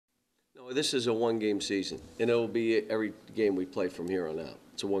No, this is a one-game season, and it will be every game we play from here on out.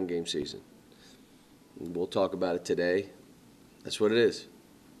 It's a one-game season. And we'll talk about it today. That's what it is.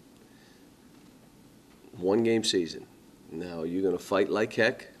 One-game season. Now, you're going to fight like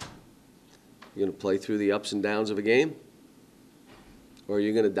heck. You're going to play through the ups and downs of a game, or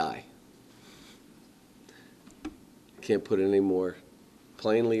you're going to die. Can't put it any more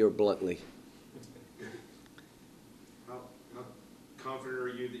plainly or bluntly. How confident are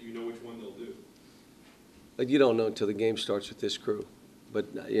you that you know which one they'll do? But you don't know until the game starts with this crew. But,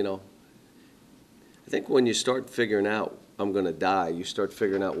 I think when you start figuring out I'm going to die, you start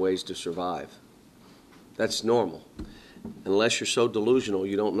figuring out ways to survive. That's normal. Unless you're so delusional,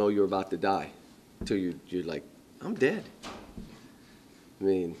 you don't know you're about to die until you're like, I'm dead. I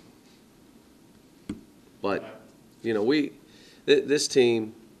mean, but, this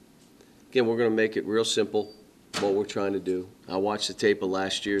team, again, we're going to make it real simple, what we're trying to do. I watched the tape of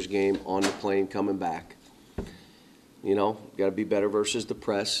last year's game on the plane coming back. Got to be better versus the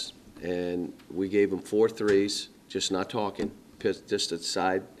press. And we gave them 4 threes, just not talking, just a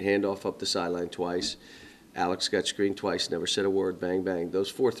side handoff up the sideline twice. Alex got screened twice, never said a word, bang, bang. Those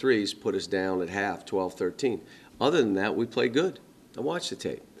 4 threes put us down at half, 12-13. Other than that, we played good. I watched the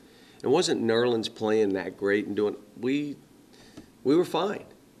tape. It wasn't Nerlens playing that great and doing – we were fine.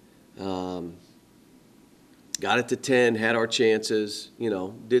 Got it to 10, had our chances,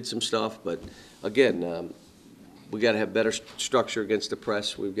 did some stuff. But, again, we got to have better structure against the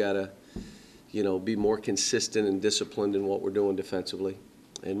press. We've got to, be more consistent and disciplined in what we're doing defensively.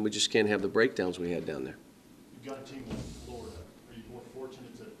 And we just can't have the breakdowns we had down there. You've got a team like Florida. Are you more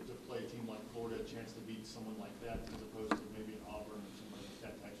fortunate to play a team like Florida, a chance to beat someone like that, as opposed to maybe an Auburn or somebody like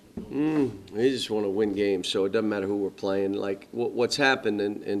that to actually build? We just want to win games, so it doesn't matter who we're playing. Like, what's happened,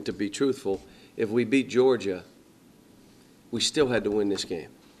 and to be truthful, if we beat Georgia, we still had to win this game.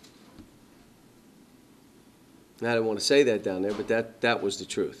 I didn't want to say that down there, but that was the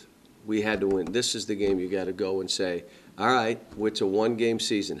truth. We had to win. This is the game you got to go and say, all right, it's a one-game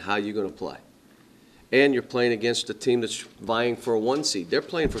season. How are you going to play? And you're playing against a team that's vying for a 1 seed. They're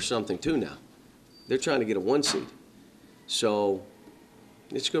playing for something, too, now. They're trying to get a 1 seed. So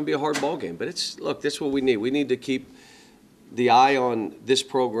it's going to be a hard ball game. But look, that's what we need. We need to keep the eye on this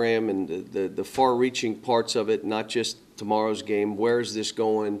program and the far-reaching parts of it, not just tomorrow's game. Where is this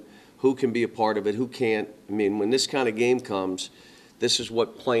going? Who can be a part of it? Who can't? I mean, when this kind of game comes, this is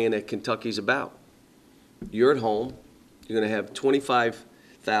what playing at Kentucky's about. You're at home. You're going to have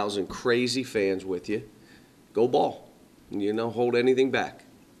 25,000 crazy fans with you. Go ball. Hold anything back.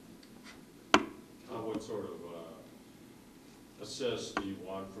 What sort of assist do you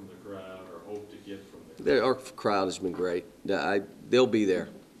want from the crowd or hope to get from the crowd? Our crowd has been great. They'll be there.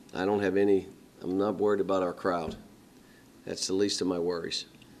 I'm not worried about our crowd. That's the least of my worries.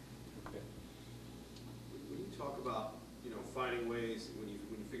 When you talk about, finding ways, when you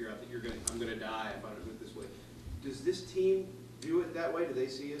figure out that I'm gonna die if I don't do it this way, does this team view it that way? Do they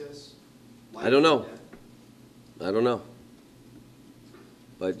see it as life I don't know. and death? I don't know.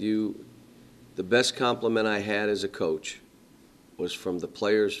 But the best compliment I had as a coach was from the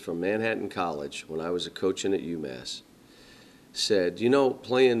players from Manhattan College when I was a coaching at UMass. Said,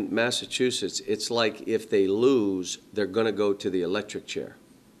 playing Massachusetts, it's like if they lose, they're going to go to the electric chair.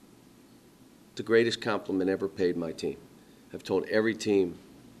 The greatest compliment ever paid my team. I've told every team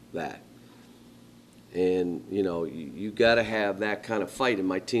that. And, you got to have that kind of fight, and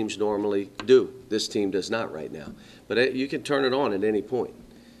my teams normally do. This team does not right now. But you can turn it on at any point.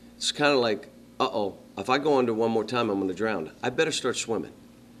 It's kind of like, uh-oh, if I go under one more time, I'm going to drown. I better start swimming.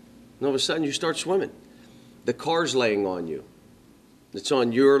 And all of a sudden, you start swimming. The car's laying on you. It's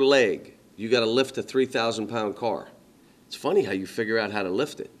on your leg. You got to lift a 3,000-pound car. It's funny how you figure out how to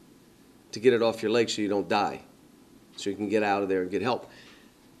lift it to get it off your leg so you don't die, so you can get out of there and get help.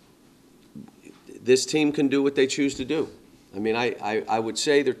 This team can do what they choose to do. I mean, I would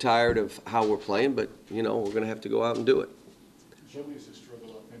say they're tired of how we're playing, but, we're going to have to go out and do it. Julius has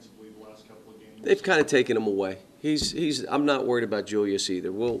struggled offensively the last couple of games. They've kind of taken him away. I'm not worried about Julius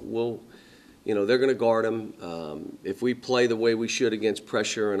either. They're going to guard him. If we play the way we should against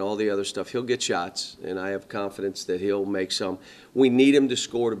pressure and all the other stuff, he'll get shots, and I have confidence that he'll make some. We need him to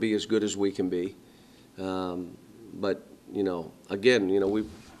score to be as good as we can be. But, again,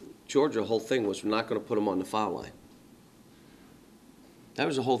 Georgia, the whole thing was we're not going to put him on the foul line. That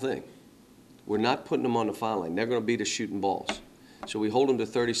was the whole thing. We're not putting them on the foul line. They're going to beat us shooting balls. So we hold them to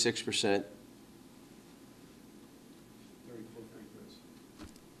 36%. 34 free throws.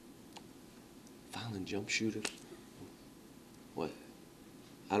 Foul and jump shooters? What?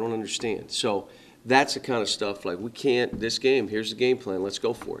 I don't understand. So that's the kind of stuff, like, we can't, this game, here's the game plan, let's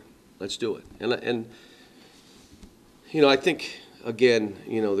go for it. Let's do it. And you know, I think, again,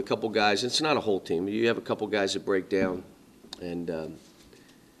 you know, the couple guys, it's not a whole team. You have a couple guys that break down, and,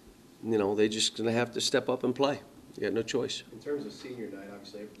 you know, they just going to have to step up and play. You got no choice. In terms of senior night,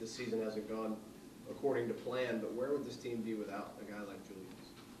 obviously, this season hasn't gone according to plan, but where would this team be without a guy like Julius?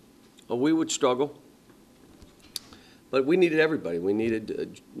 Well, we would struggle, but we needed everybody. We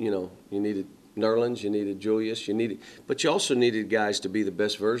needed, you know, you needed Nerlens, you needed Julius, but you also needed guys to be the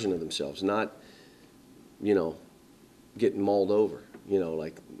best version of themselves, not, you know, getting mauled over. You know,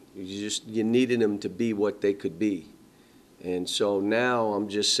 like you needed them to be what they could be. And so now I'm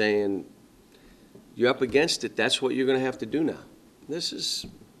just saying, you're up against it. That's what you're going to have to do now. This is,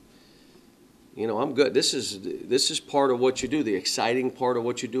 you know, I'm good. This is part of what you do, the exciting part of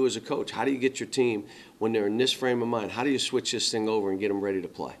what you do as a coach. How do you get your team, when they're in this frame of mind, how do you switch this thing over and get them ready to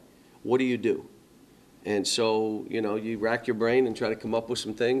play? What do you do? And so, you know, you rack your brain and try to come up with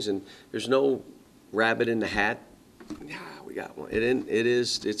some things, and there's no rabbit in the hat. Yeah, we got one.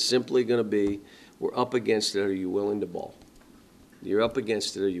 It's simply going to be, we're up against it. Are you willing to ball? You're up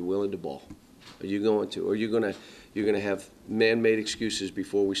against it. Are you willing to ball? Are you going to? Or you're going to have man-made excuses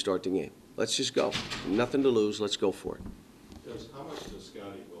before we start the game? Let's just go. Nothing to lose. Let's go for it. How much does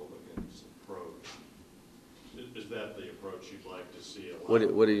Scotty Wilbekin's approach, is that the approach you'd like to see? What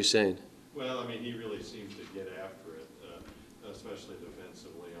are you saying? Well, I mean, he really seems to get after it, especially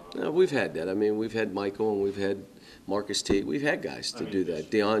defensively. No, we've had that. I mean, we've had Michael and we've had Marcus T. We've had guys to do that.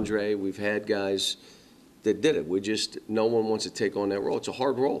 DeAndre, we've had guys that did it. No one wants to take on that role. It's a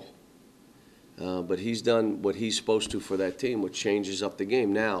hard role. But he's done what he's supposed to for that team, which changes up the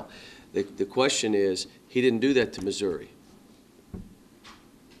game. Now, the question is, he didn't do that to Missouri.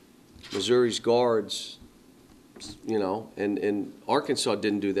 Missouri's guards, you know, and Arkansas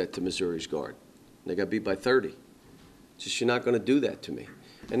didn't do that to Missouri's guard. They got beat by 30. Just, you're not going to do that to me.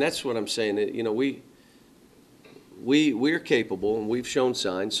 And that's what I'm saying. You know, we're capable, and we've shown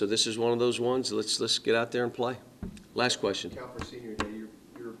signs, so this is one of those ones. Let's get out there and play. Last question. Cal, for senior day,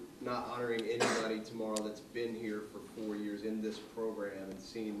 you're not honoring anybody tomorrow that's been here for 4 years in this program and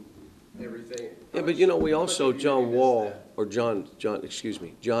seen everything. Yeah, but you know, we How much also, have you John missed Wall, that? or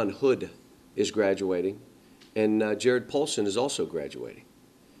John Hood is graduating, and Jared Polson is also graduating.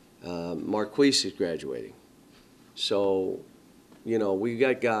 Marquise is graduating. So, you know, we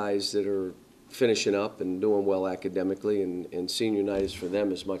got guys that are finishing up and doing well academically, and senior night is for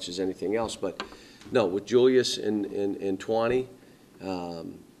them as much as anything else. But no, with Julius and Twani,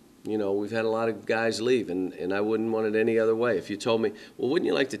 you know, we've had a lot of guys leave, and I wouldn't want it any other way. If you told me, well, wouldn't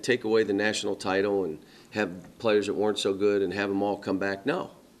you like to take away the national title and have players that weren't so good and have them all come back?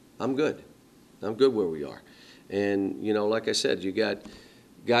 No, I'm good. I'm good where we are. And, you know, like I said, you got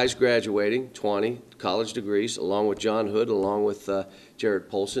guys graduating, 20 college degrees, along with John Hood, along with Jared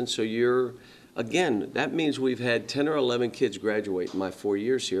Polson. So again, that means we've had 10 or 11 kids graduate in my 4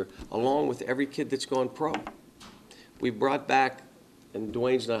 years here, along with every kid that's gone pro. We brought back, and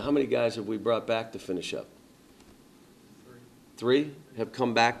Dwayne's now, how many guys have we brought back to finish up? Three have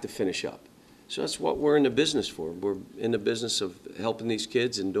come back to finish up. So that's what we're in the business for. We're in the business of helping these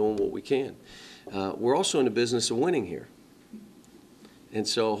kids and doing what we can. We're also in the business of winning here. And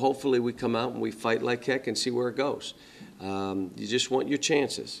so hopefully we come out and we fight like heck and see where it goes. You just want your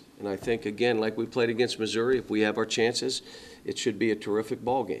chances. And I think, again, like we played against Missouri, if we have our chances, it should be a terrific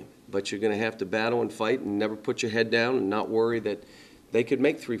ball game. But you're going to have to battle and fight and never put your head down and not worry that they could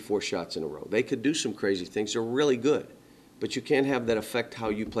make 3-4 shots in a row. They could do some crazy things. They're really good. But you can't have that affect how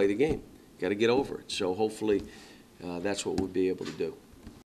you play the game. Got to get over it. So hopefully that's what we'll be able to do.